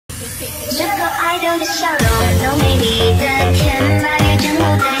是否爱豆的笑容都美丽的天，八月正午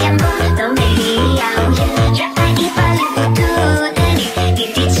的阳光都美丽耀眼，热爱105度的你，一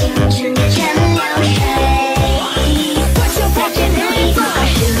滴青春的泉流水，在这个152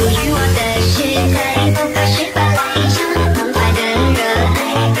是属于我的时代，188来一场澎湃的热爱，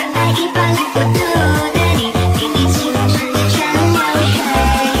热爱105度的你，一滴青春的泉流水。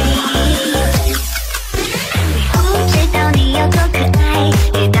不知道你有多可爱，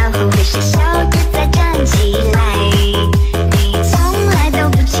遇到后会是笑着再站起来，你从来都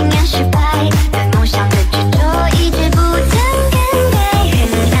不轻言失败，对梦想的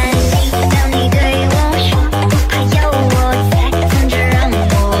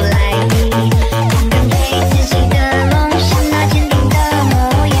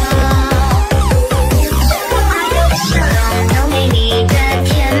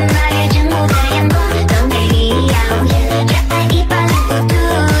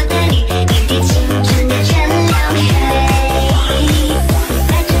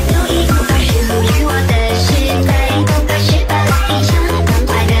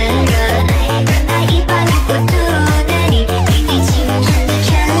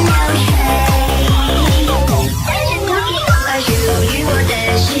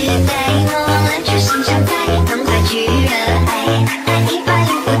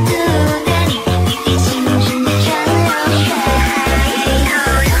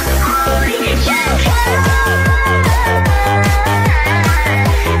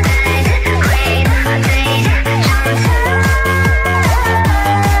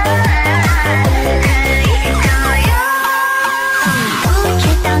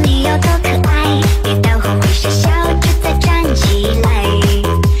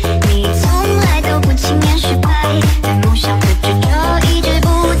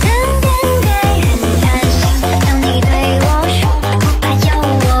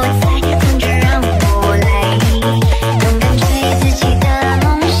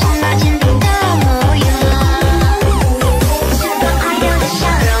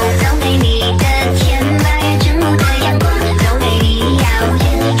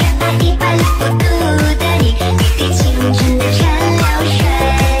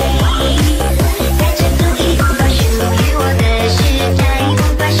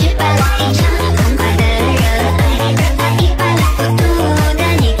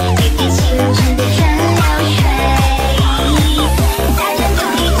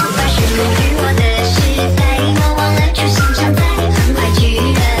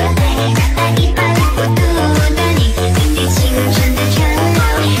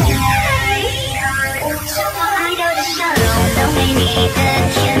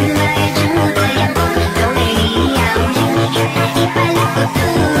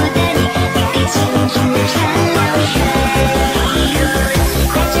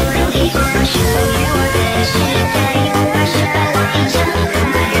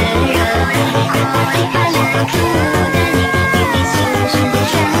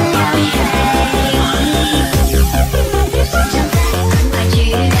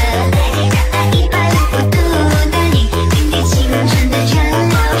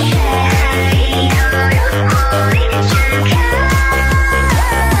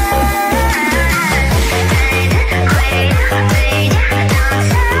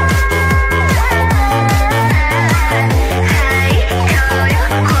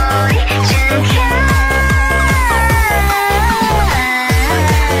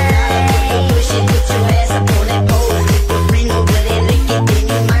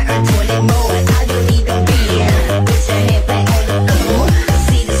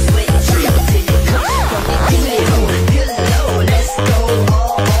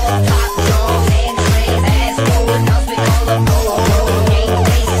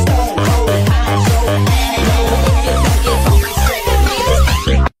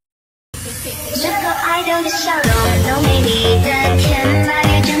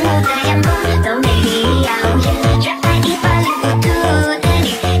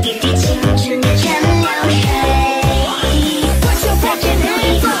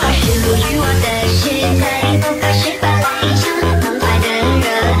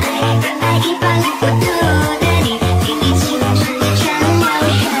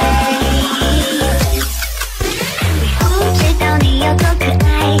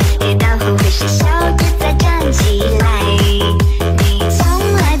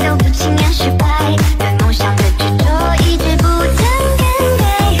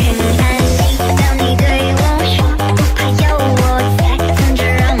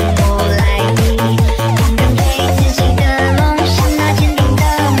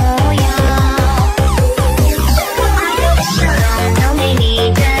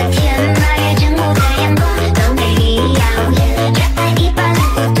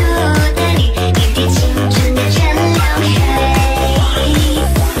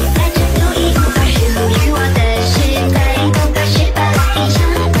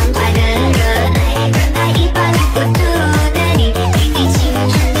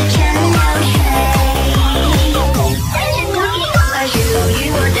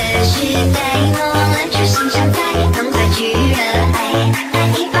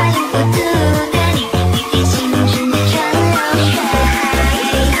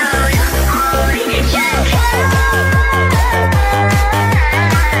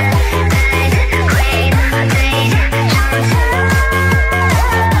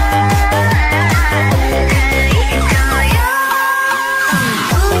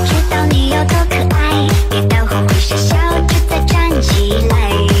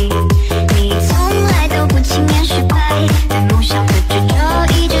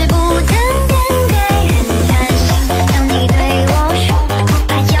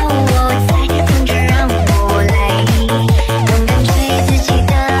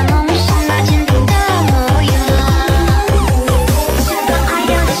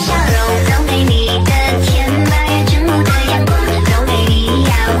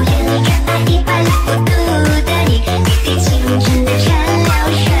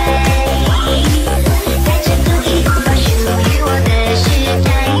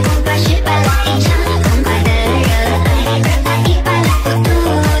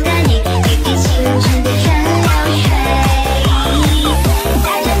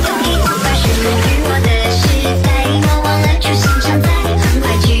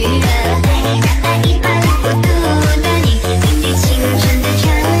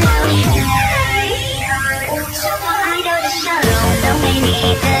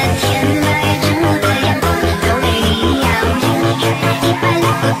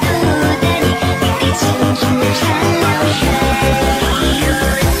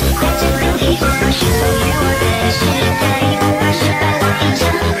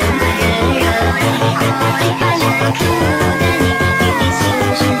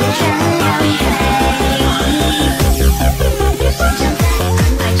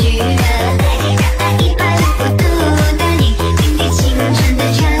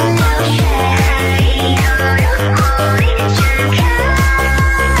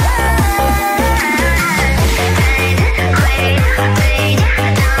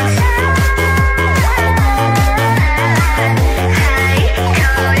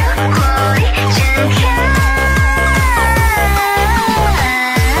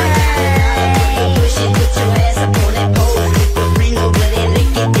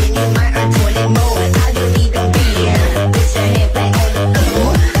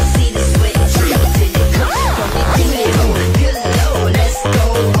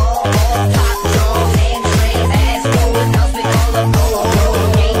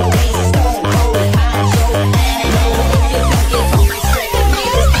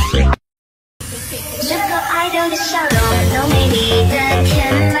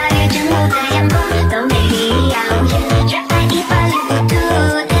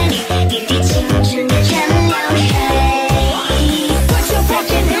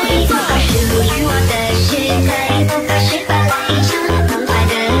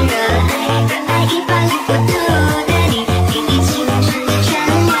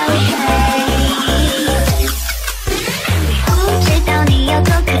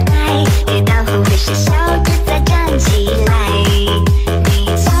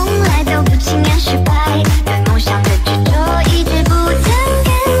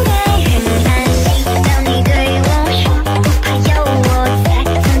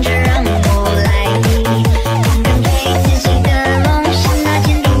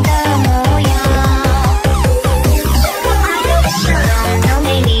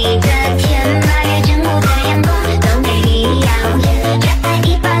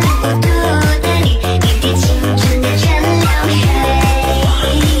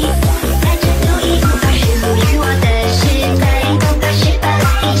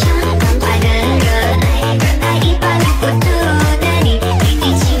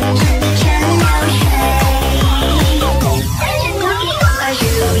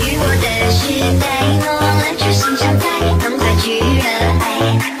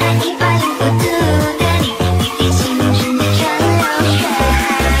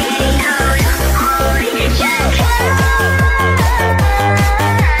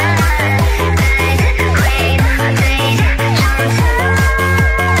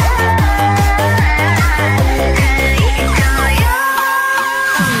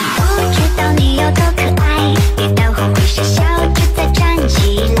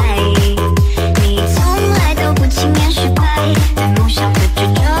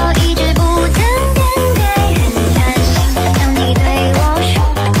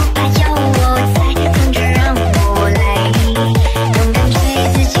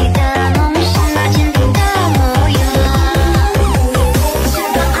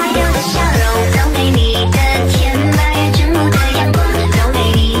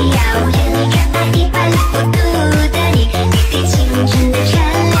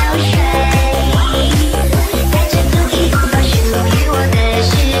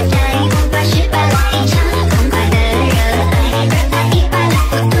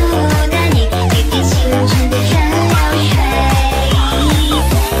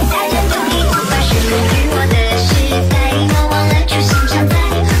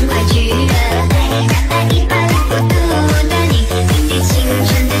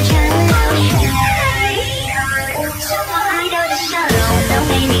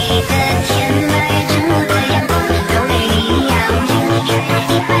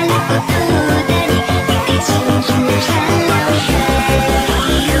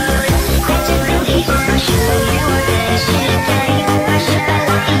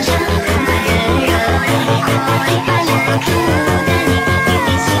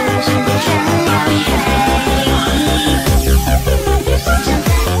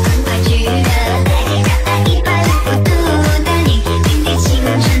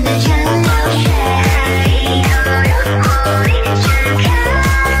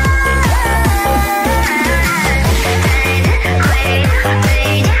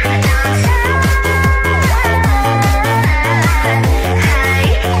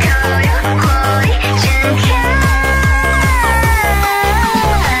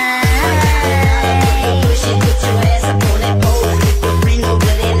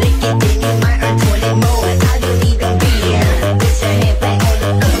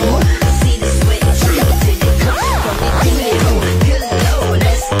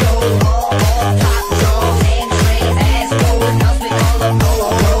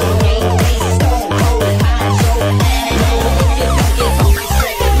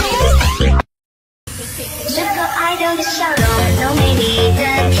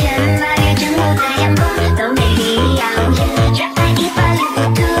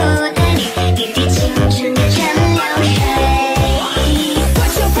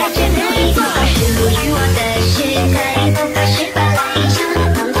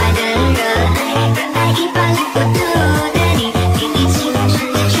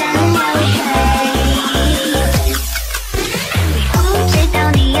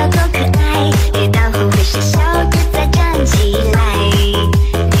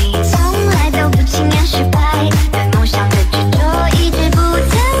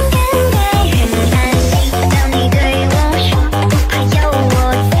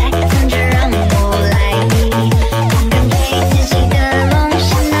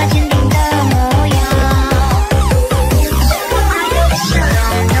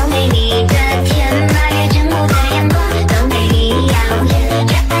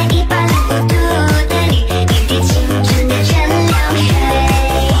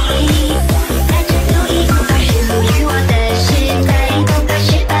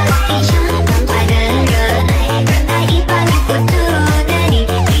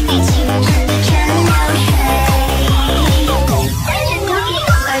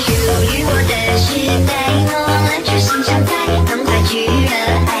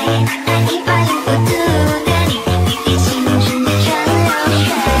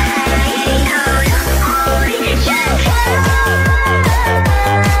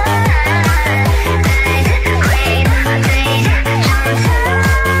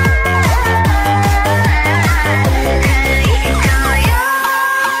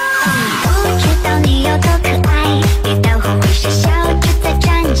有多可爱，跌倒后会傻笑着再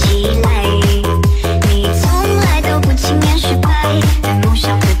站起来。你从来都不轻言失败，对梦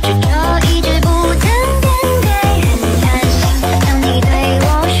想的执着一直不曾更改。很贪心，当你对我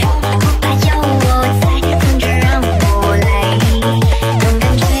说不怕有我在，等着让我来，勇敢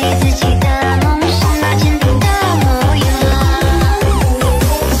追自己的梦想，那坚定的模样。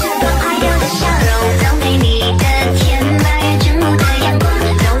绽放爱有的笑容，都美丽的天，八月正午的阳光，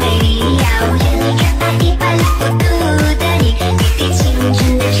都美丽耀眼。热爱105度的你，滴滴清纯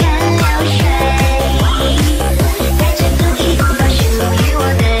的蒸馏水，带着独一无二属于我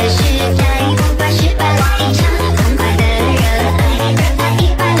的时代，不怕失败，来一场痛快的热爱。热爱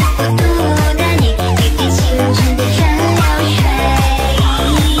105度的你，滴滴清纯的蒸馏水，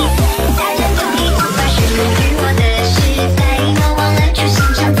带着独一无二属于我的时代，莫忘了初心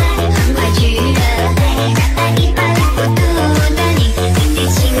常在，很快去热爱。热爱105度的你，滴滴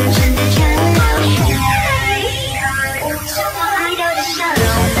清纯的蒸馏水，绽放爱有的笑容，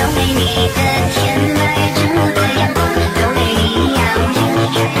都美丽的天，八月正午的阳光，都美丽耀眼。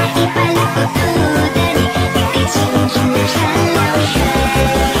热爱105度的你，滴滴清纯的蒸馏水，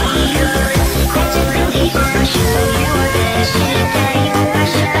带着独一无二属于我的时代，不怕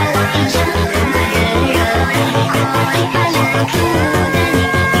失败，来一场痛快的热爱。热爱105度的你，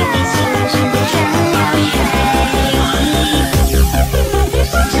滴滴清纯的蒸馏水，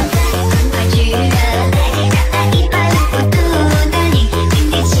常在，很快去热爱。热爱105度的你，滴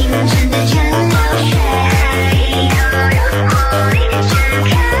滴清纯的蒸馏水，让活力展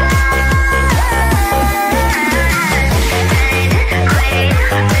开，回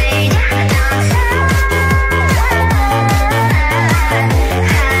到最佳状态，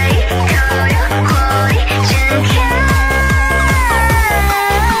海口有活力展开。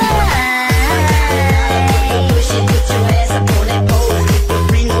Push it, put your ass up on that pole. Keep it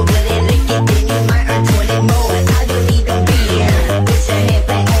real, really lick it, then you might earn 20 more. All you need to be put your head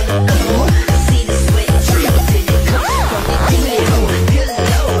back on the floor. See the sweat drip till you come from your D-Lo. Good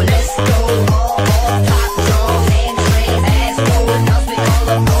Lord, let's go. All top draw, hand trains, ass going off with all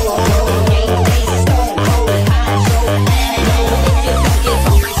the pole. Game face, stone cold, hydro, and low. If you don't get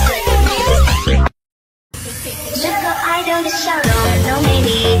on my second, man, 这个爱豆的笑容，都美丽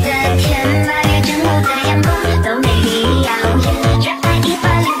的天，八月正午的阳光，都美丽耀眼。热爱105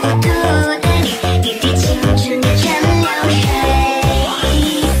度的你，滴滴清纯的蒸馏水，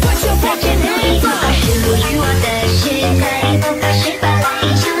带着独一无二属于我的时代，不怕失败，来一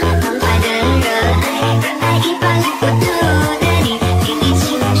场痛快的热爱。热爱105度的你，滴滴清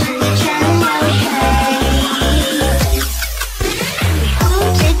纯的蒸馏水，不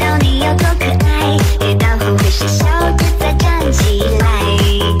知道你有多可爱，跌倒后会傻笑着再站起来。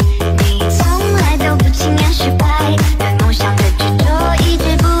你从来都不轻言失败，对梦想的执着一直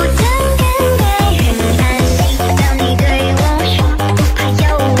不曾更改。很贪心，当你对我说不怕有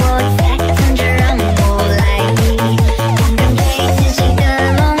我在，等着让我来，勇敢追自己的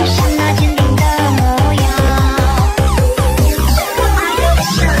梦想，那坚定的模样。绽放爱有的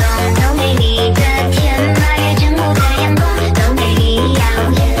笑容，都美丽的天，八月正午的阳光，都美丽耀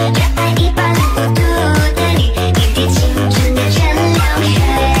眼。热爱105度的你，滴滴清纯的蒸馏水，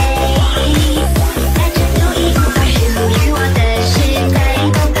带着独一无二属于我的时代，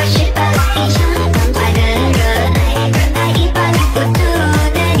不怕失败，来一场痛快的热爱。热爱105度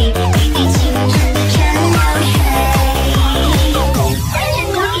的你，滴滴清纯的蒸馏水，带着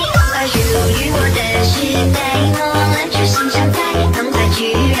独一无二属于我的时代，莫忘了初心常在，很快去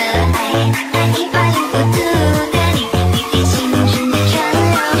热爱。热爱105度的你，滴滴清纯的蒸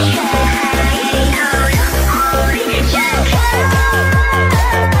馏水，让活力展开，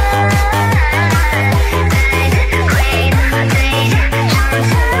回到最佳状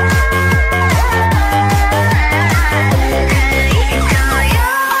态，可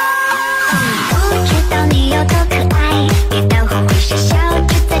以不知道你有多可爱，跌倒后会傻笑着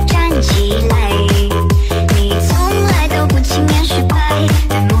再站起来。你从来都不轻言失败，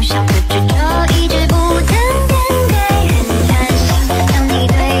对梦想的执着一直不曾更改。很贪心，当你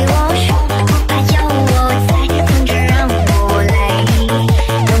对我说不怕有我在，等着让我来，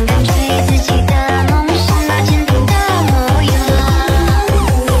勇敢追自己的梦想，那坚定的模样。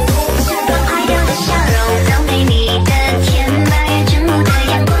绽放爱有的笑容，都美丽的天，八月正午的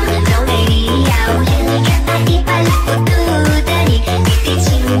阳光，都美丽耀眼。热爱105度的你，滴滴清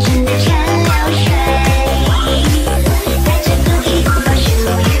纯的蒸馏水，带着独一无二属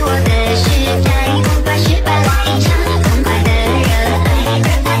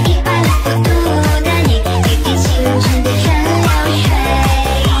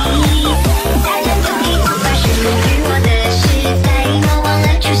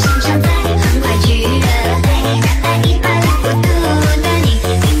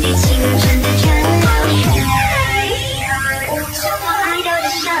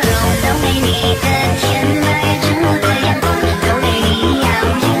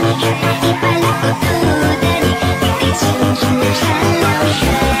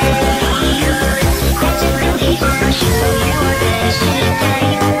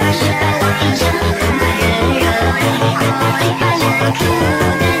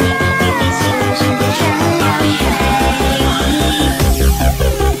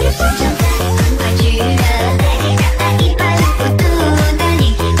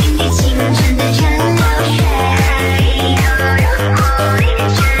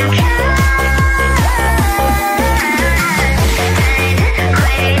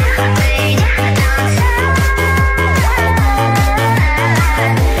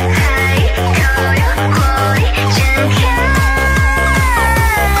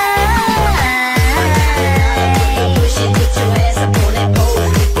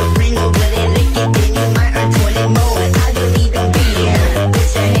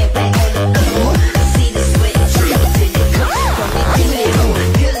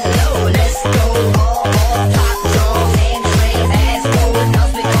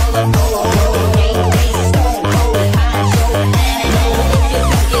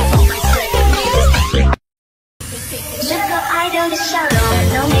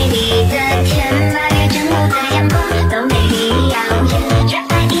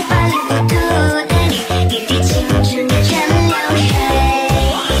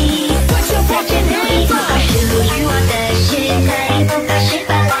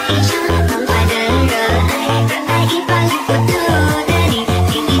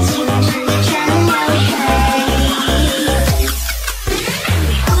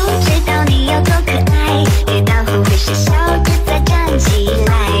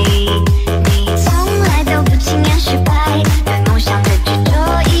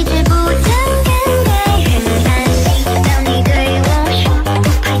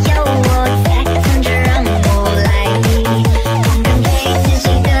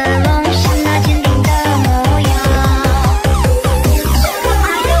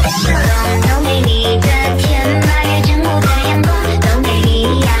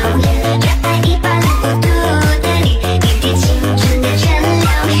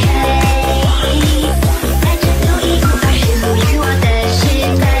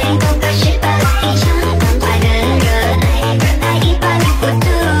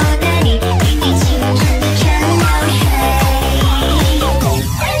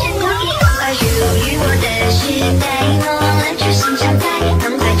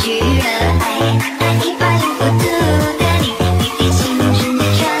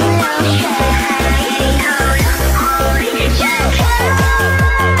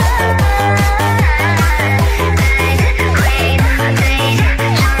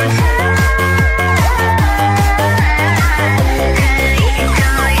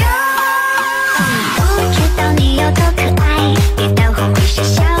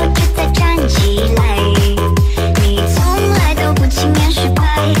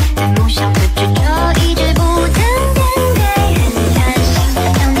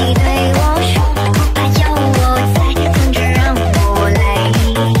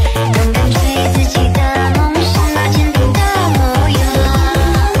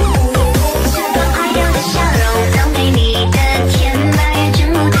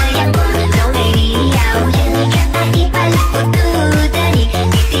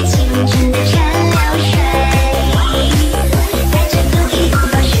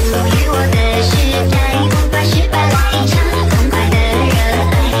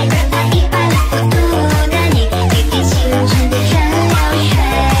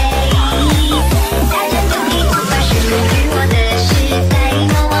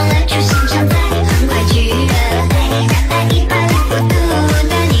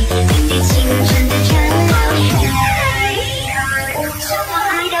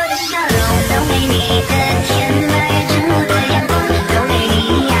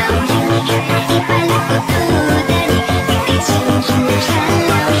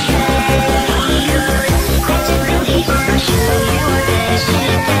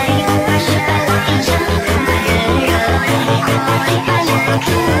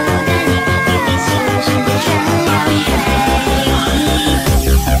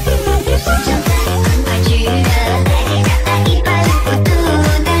105度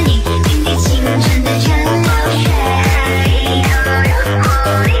的你，遍地青春的全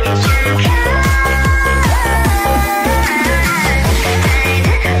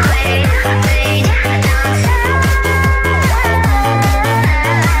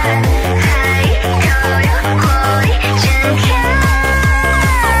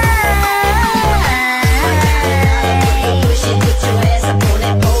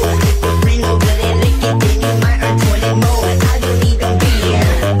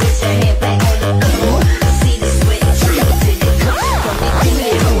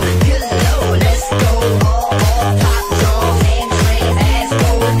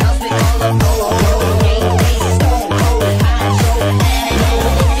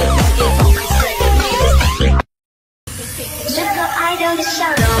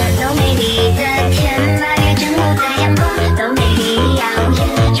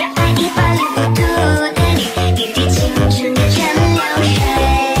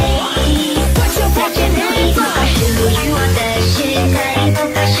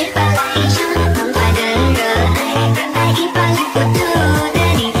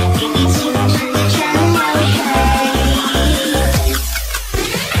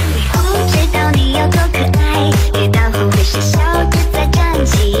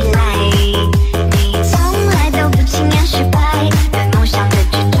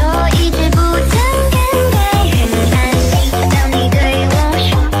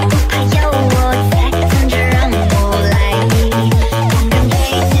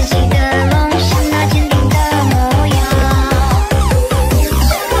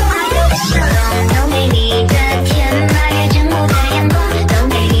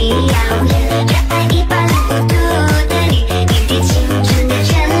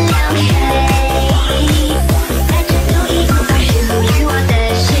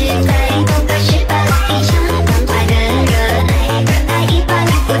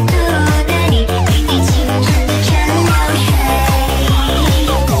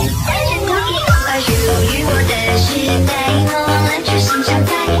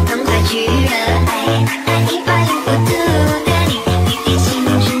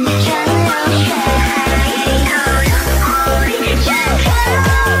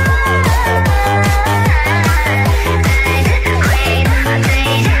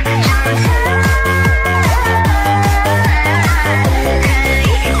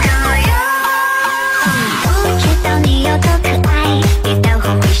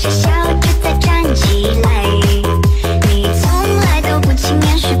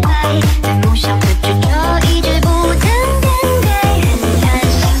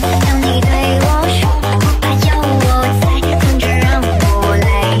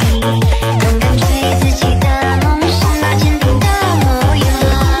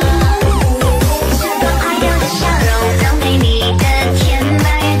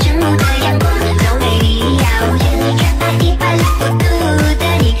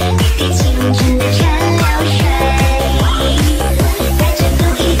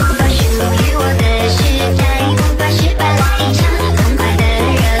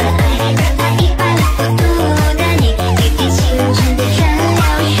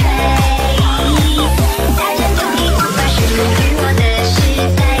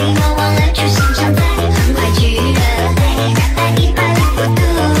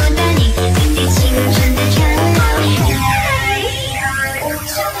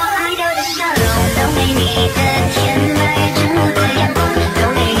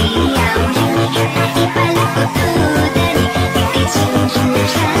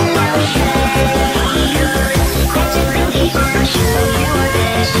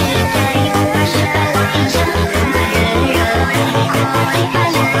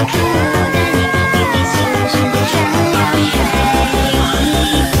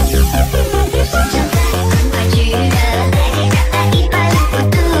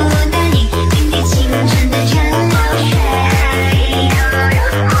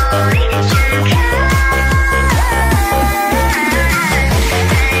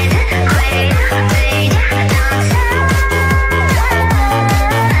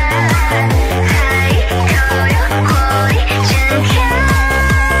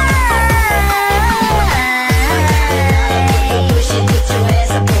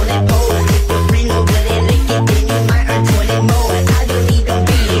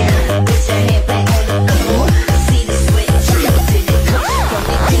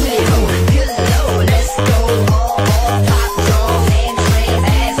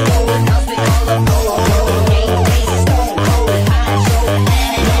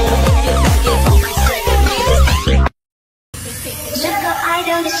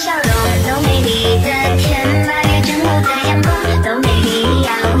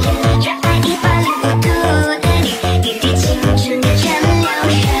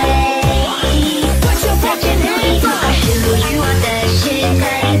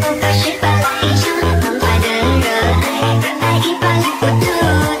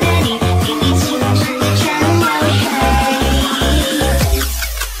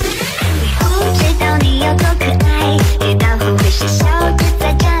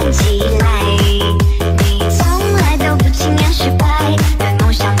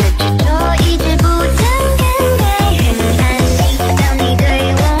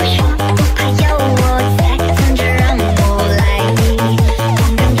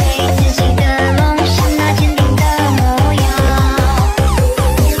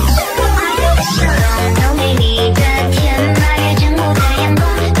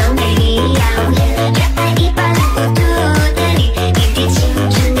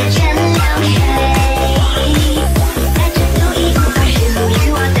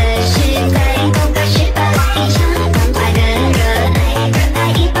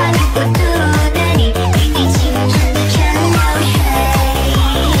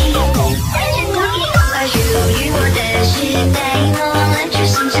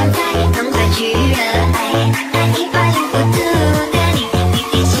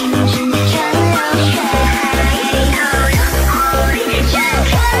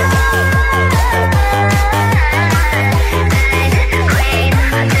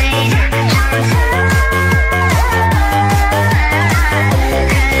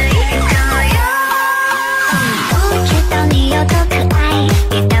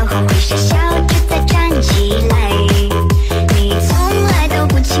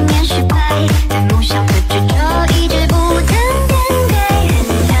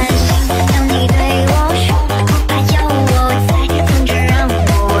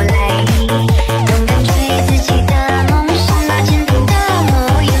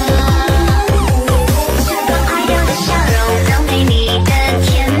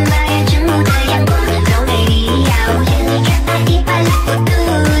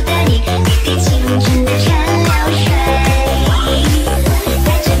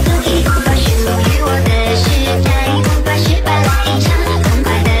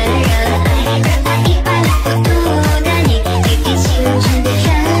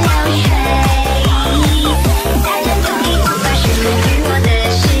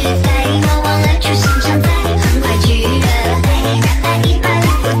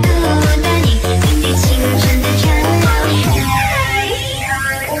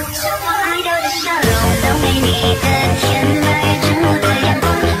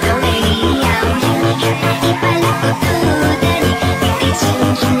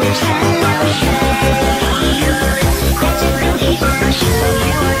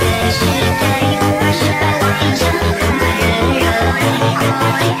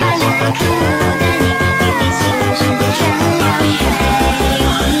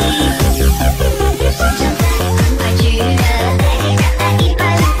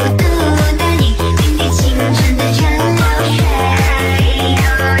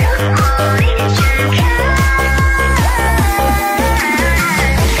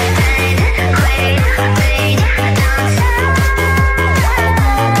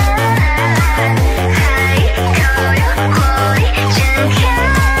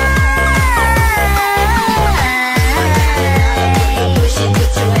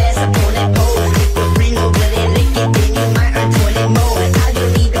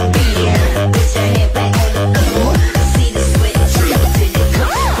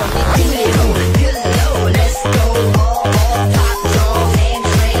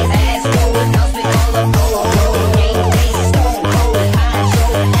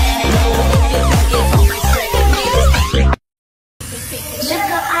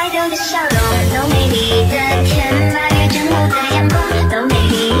爱豆的笑容都美丽的甜，八月正午的阳光都美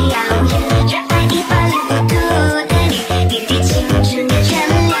丽耀眼，热爱105度的你，滴滴青春的泉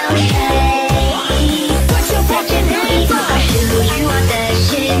流水，在这里不把属于我的时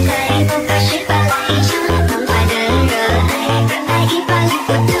代，不把失败来一场痛快的热爱，热爱105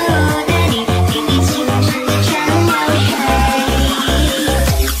度的你，滴滴青春的泉流水，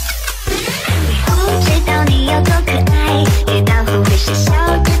不知道你有多可爱，跌倒后会傻笑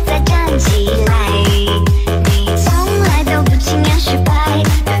着再站起来，你从来都不轻言失败，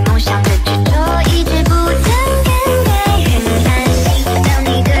对梦想的执着一直不曾更改，很安心当你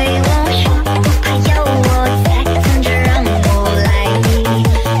对我说不怕有我在，等着让我来，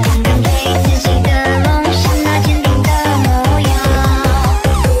勇敢对自己的梦想那坚定的模样，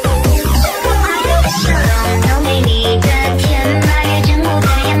爱豆的笑容都美丽的甜，八月正午的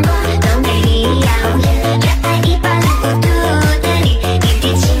阳光都美丽耀眼，热爱105度的你，滴滴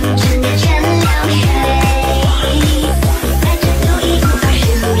青春的泉流水，在这独一无二属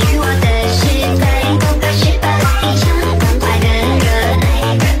于我的时代，不怕失败来一场痛快的热爱，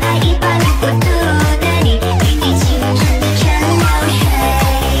热爱105度的你，滴滴青春的泉流水，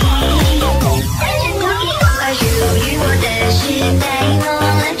在这独一无二属于我的时代，我忘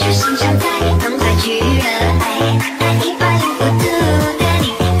了初心常在，痛快去热爱，热爱105度的你，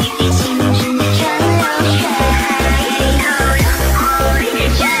滴滴青春的泉流水，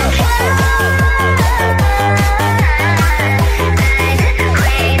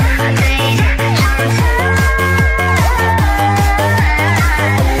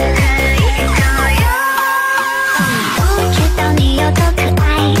不知道你有多可爱，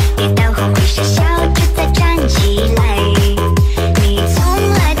跌倒后会傻笑着再站起来，你从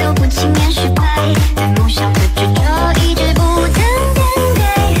来都不轻言失败，对梦想的执着一直不曾更改，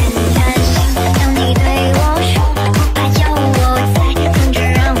很安心当你对我说不怕有我在，等着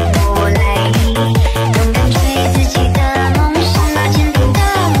让我来，勇敢追自己的梦想那坚定的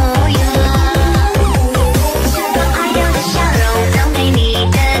模样，爱豆的笑容都美丽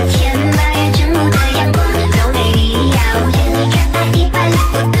的甜，八月正午的阳光都美丽耀眼，热爱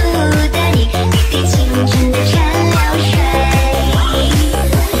105度的你，滴滴青春的泉流水，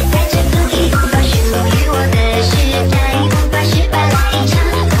在这独一无二属于我的时代，不怕失败来一场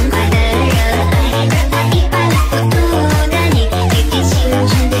痛快的热爱，热爱105度的你，滴滴青春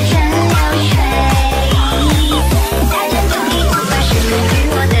的泉流水，在这独一无二属于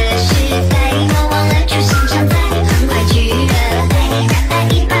我的时代，我忘了初心常在，很快去热爱，热爱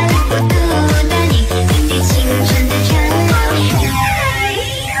105度的你，滴滴青春的泉流水，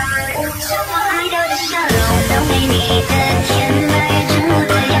爱豆的笑容都美丽的甜，八月正午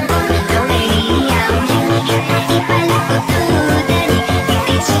的阳光都美丽耀眼，热爱105度的你，滴滴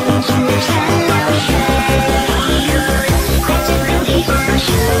青春的泉流水，在这独一无二属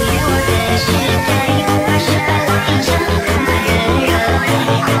于我的时代，不怕失败来一场痛快的热爱，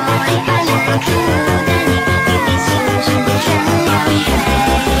热爱105度的你，滴滴青春的泉流水，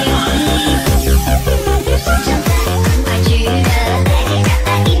常在很快去热爱，热爱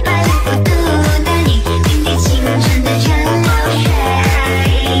105度的你，滴滴青春的泉流水，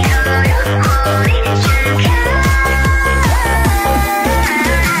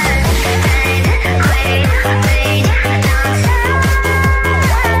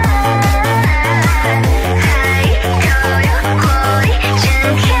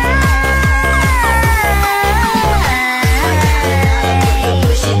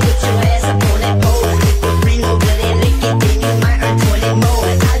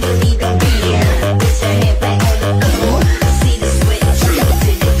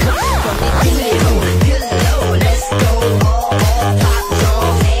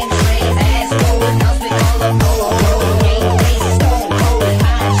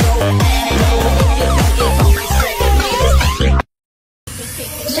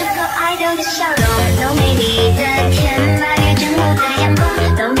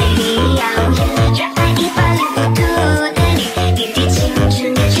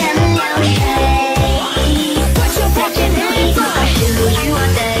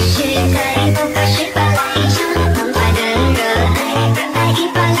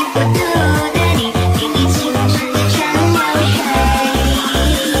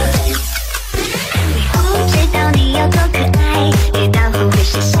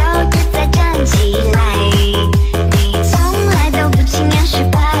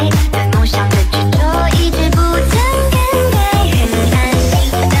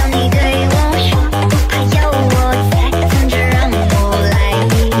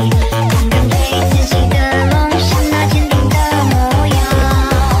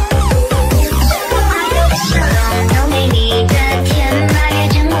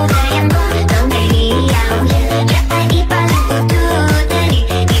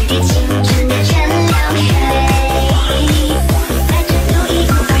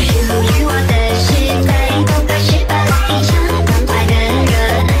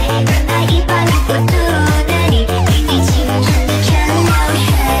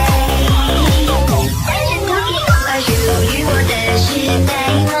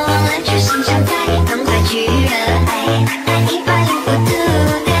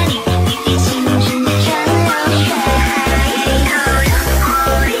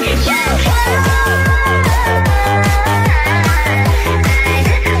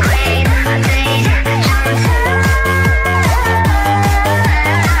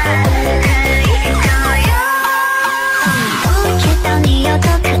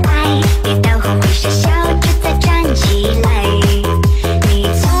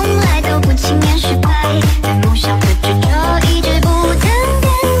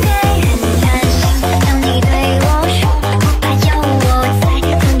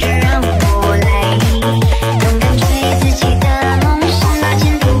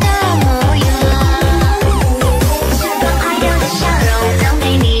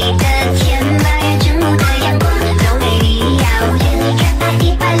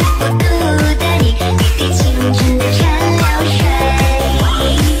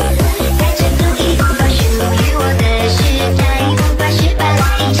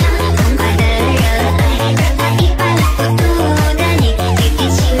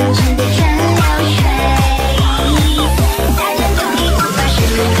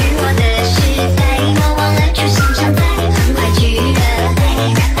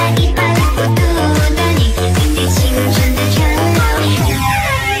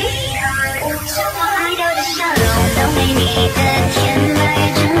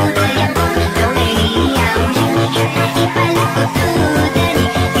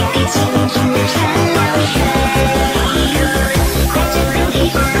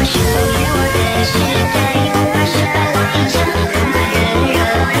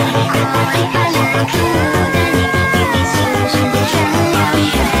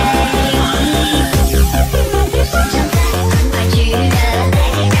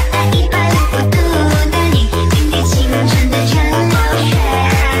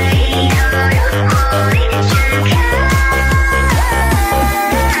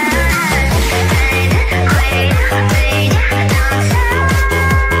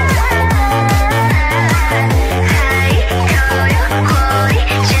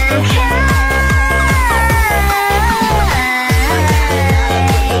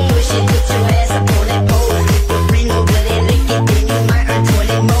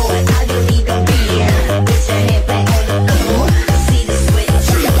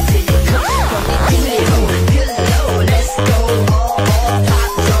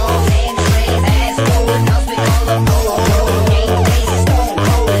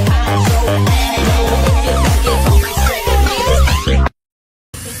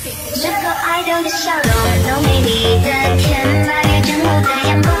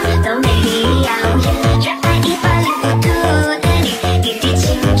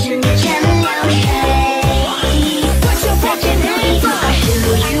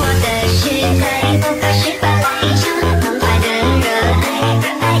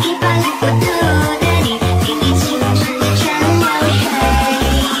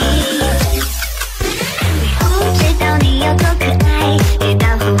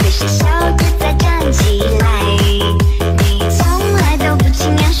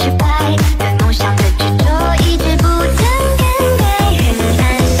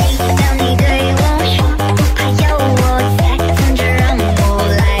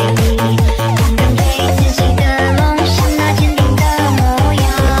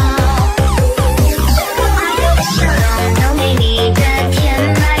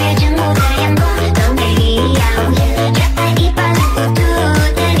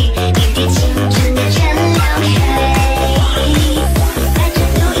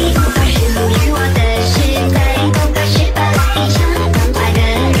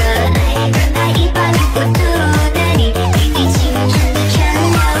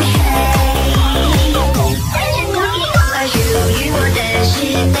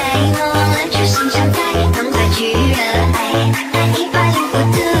莫忘了初心常在，痛快去热爱105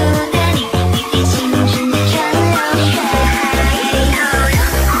度的你，滴滴青春的川流水。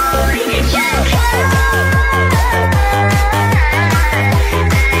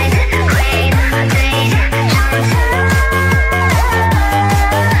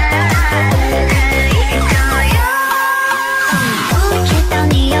不知道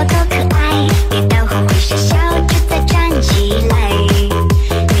你有多可爱，跌倒后会傻笑着再站起来。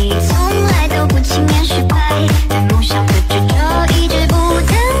你从来都不轻言失败，在梦想的执着一直不曾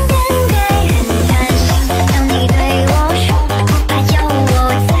更改。很开心当你对我说，不怕叫我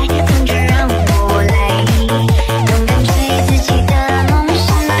在，等着让我来，勇敢追自己的梦想，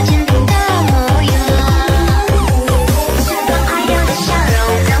那坚定的模样。绽放爱有的笑容，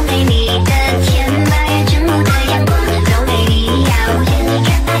都没你的甜，8月正午的阳光都没你耀眼。热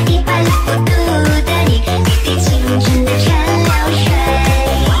爱105度的你，滴滴青春的川流水。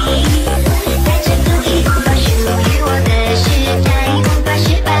带着赌意不把属于我的时代，不怕失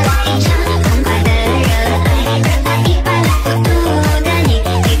败，来一场痛快的热爱。热爱105度的你，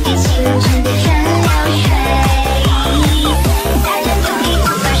滴滴青春的川流水。带着赌意不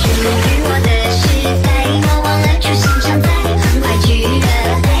把属于我的时代，莫忘了初心常在，很快去热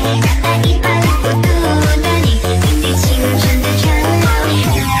爱。热爱105度的你，滴滴青春的川流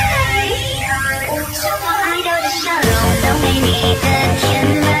水。绽放爱有的笑容，都没你的甜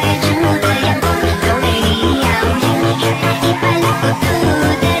，8月正午的阳光都没你耀眼。热爱105度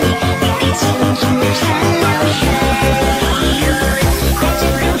的你，滴滴青春的川流水。带着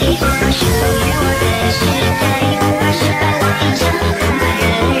赌意不把属于我的时代，不怕失败，来一场痛快的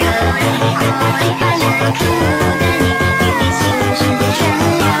热爱。105度的你，滴滴青春的川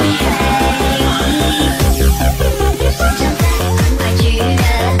流水。常在，很快去热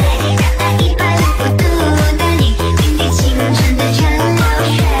爱。热爱105度的你，滴滴青春的川流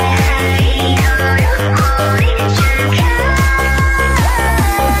水。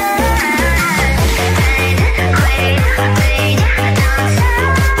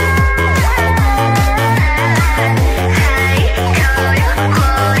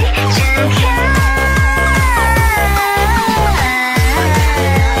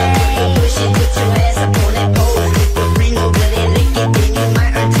Push it, put your ass up on that pole. Put the ring over there, lick it, then you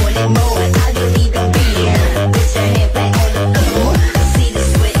might earn 20 more. All you need to be put your head back on the floor. See the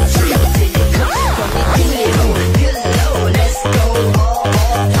sweat drip till you come from the kilo. Good Lord, let's go. All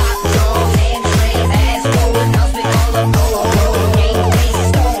top dogs and trends, ass forward, house with all the polo. Game face,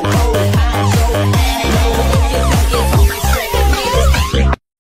 stone cold, hydro, and low. If you don't get on my track, man,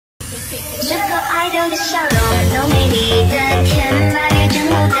 这口爱豆的笑容，都没你的甜，8月正午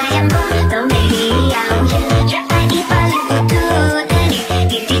的阳光都没你耀眼。热爱105度的你，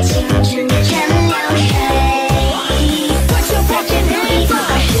滴滴青春的川流水。带着赌意不把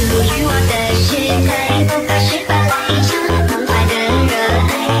属于我的时代，不怕失败，来一场痛快的热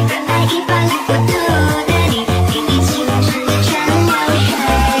爱。热爱105度的你，滴滴青春的川流水。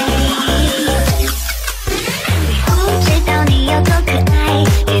不知道你有多可爱，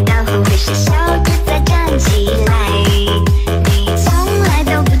跌倒后会傻笑着再站起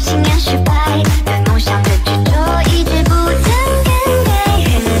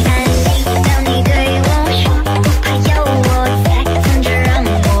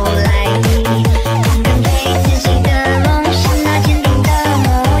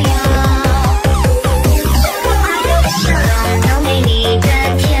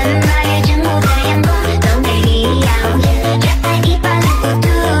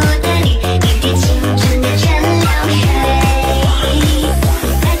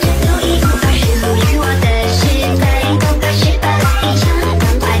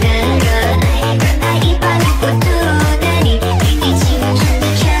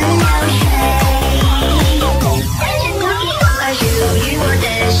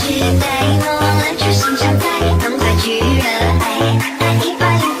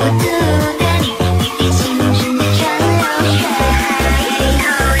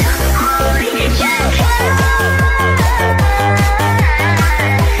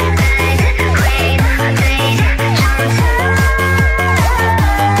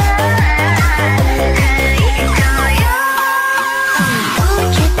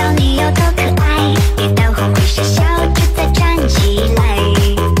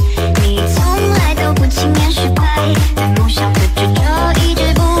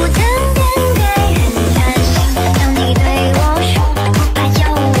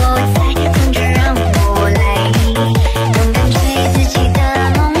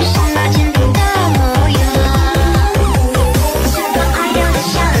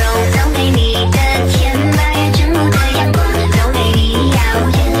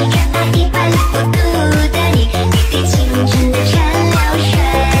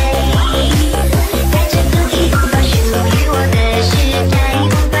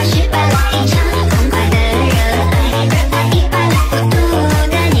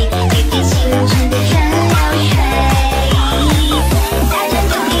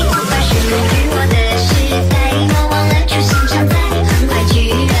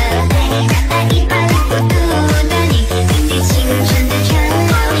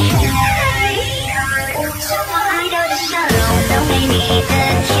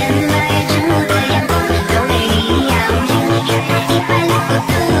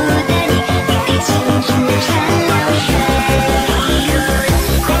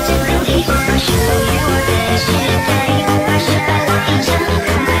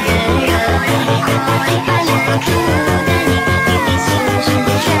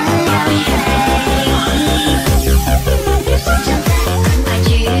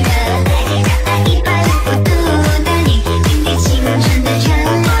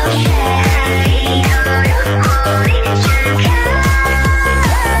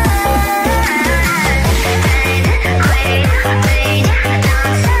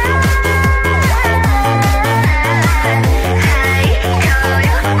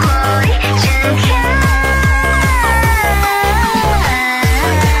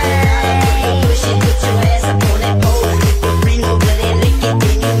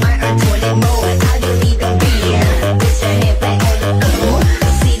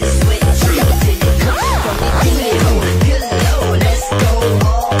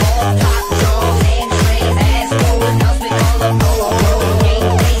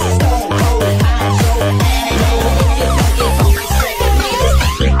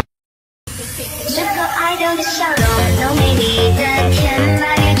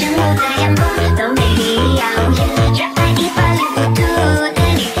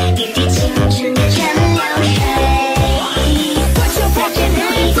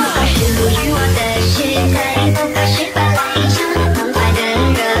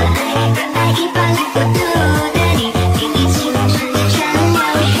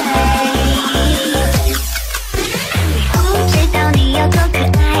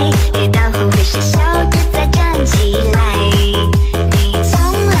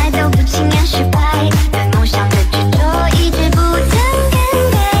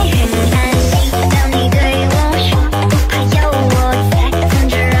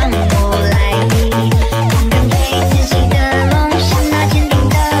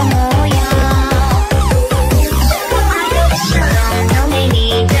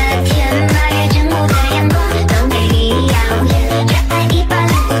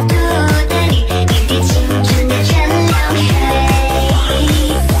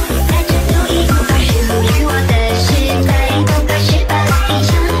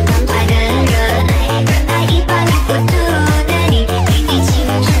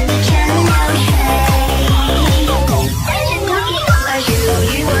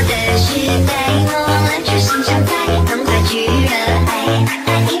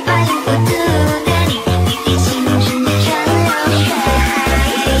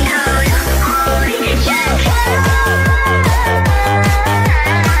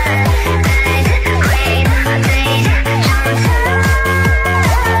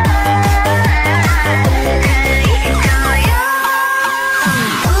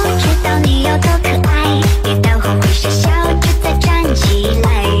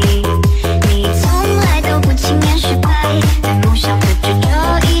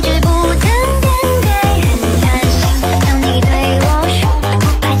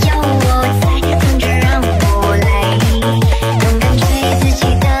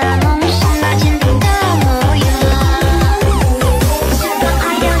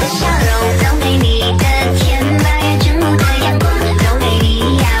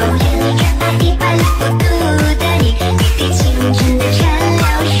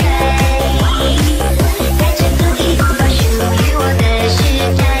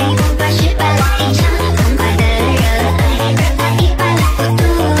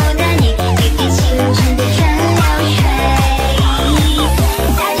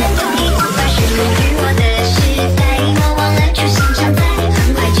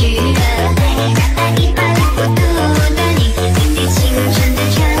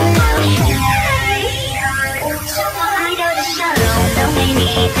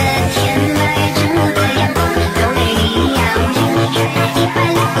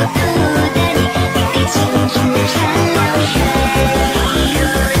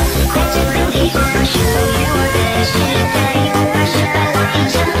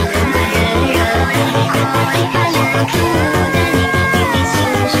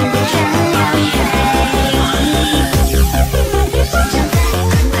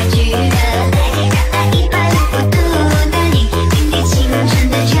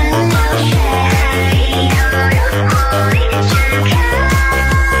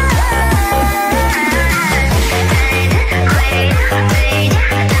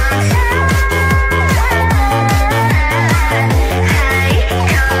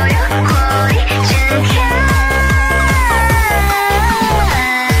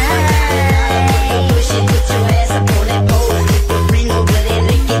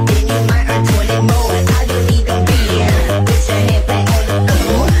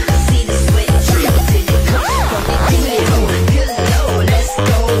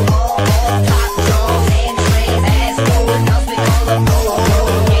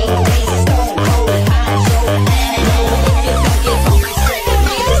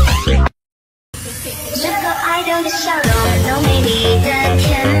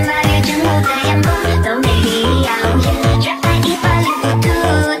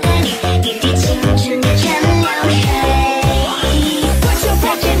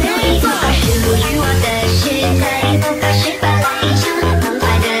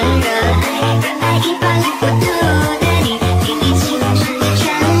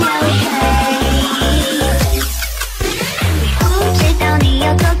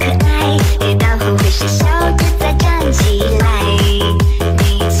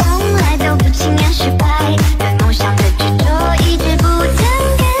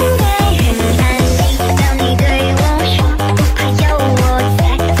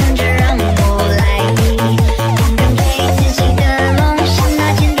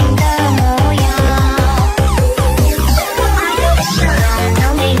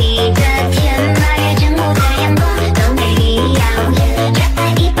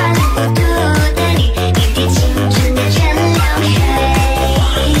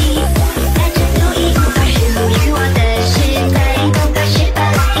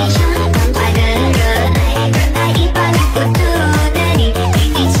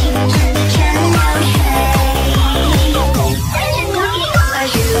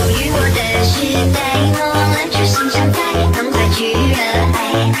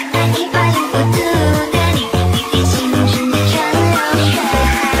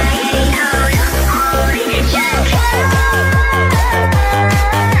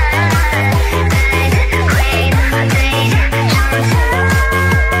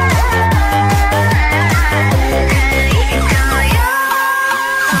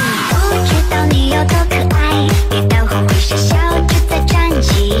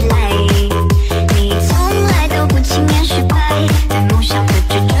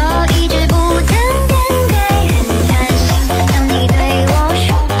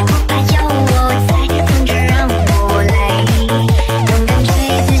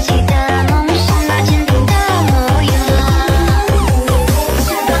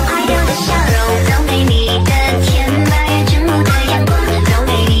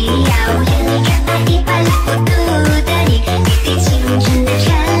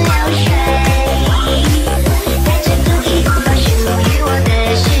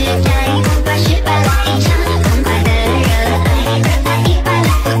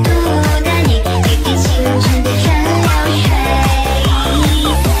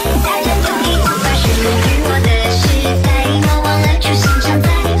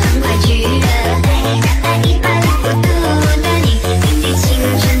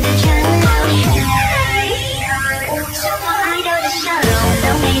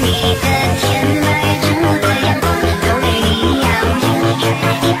丽的天，八月正午的阳光都美丽耀眼。热爱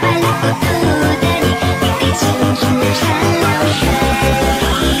105度的你，滴滴清纯的山流水，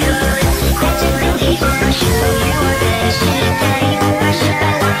在这美丽中属于我的时代，不怕失败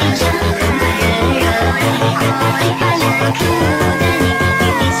了一场，充满了热爱。105度的你，滴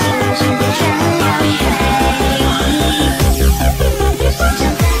滴清纯的山流水，正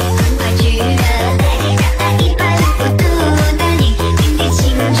在很快去热爱。热爱105度的你，滴滴清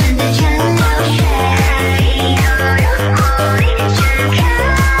纯的山流水，活力盛开。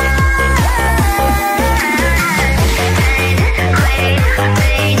回家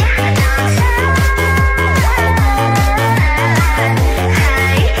动态，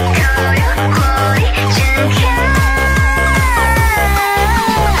口有活力盛开。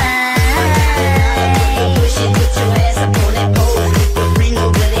Push it, put your ass up on that pole. Ring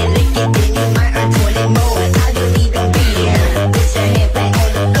over that, lick it, then you might earn 20 more. All you need to be put your head back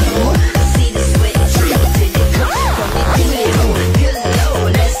on the floor. See the sweat drip to the core. From the D.O. Good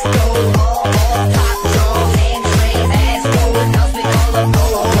Lord, let's go. All top dogs and trains, ass forward, cause we call them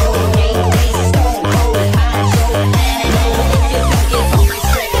polo. Game face, stone cold, hydro, and low. If you don't get on my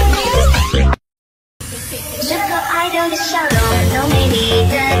track, niggas. 身后爱豆的笑容，都美丽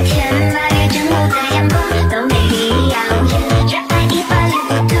的天，八月正午的阳光都美丽耀眼。热爱105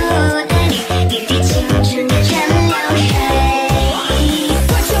度的你，滴滴清纯的山流水，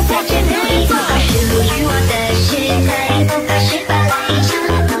在这美丽中属于我的时代，不怕失败了一场，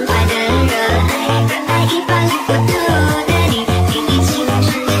痛快的热爱。热爱105度的你，滴滴清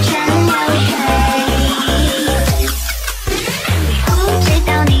纯的山流水，不知道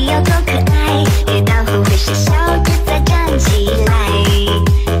你有多可爱，跌倒后会傻笑着再站起来。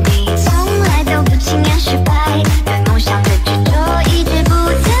你从来都不轻言失败，对梦想的执着一直不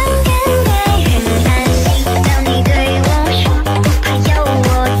曾更改。很安心当你对我说，不怕有我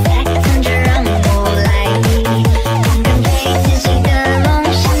在，等着让我来。勇敢对自己的梦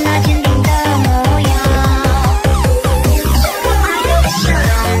想那坚定的模样。身后爱豆的笑容，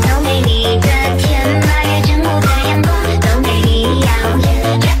都美丽的天，八月正午的阳光都美丽耀眼。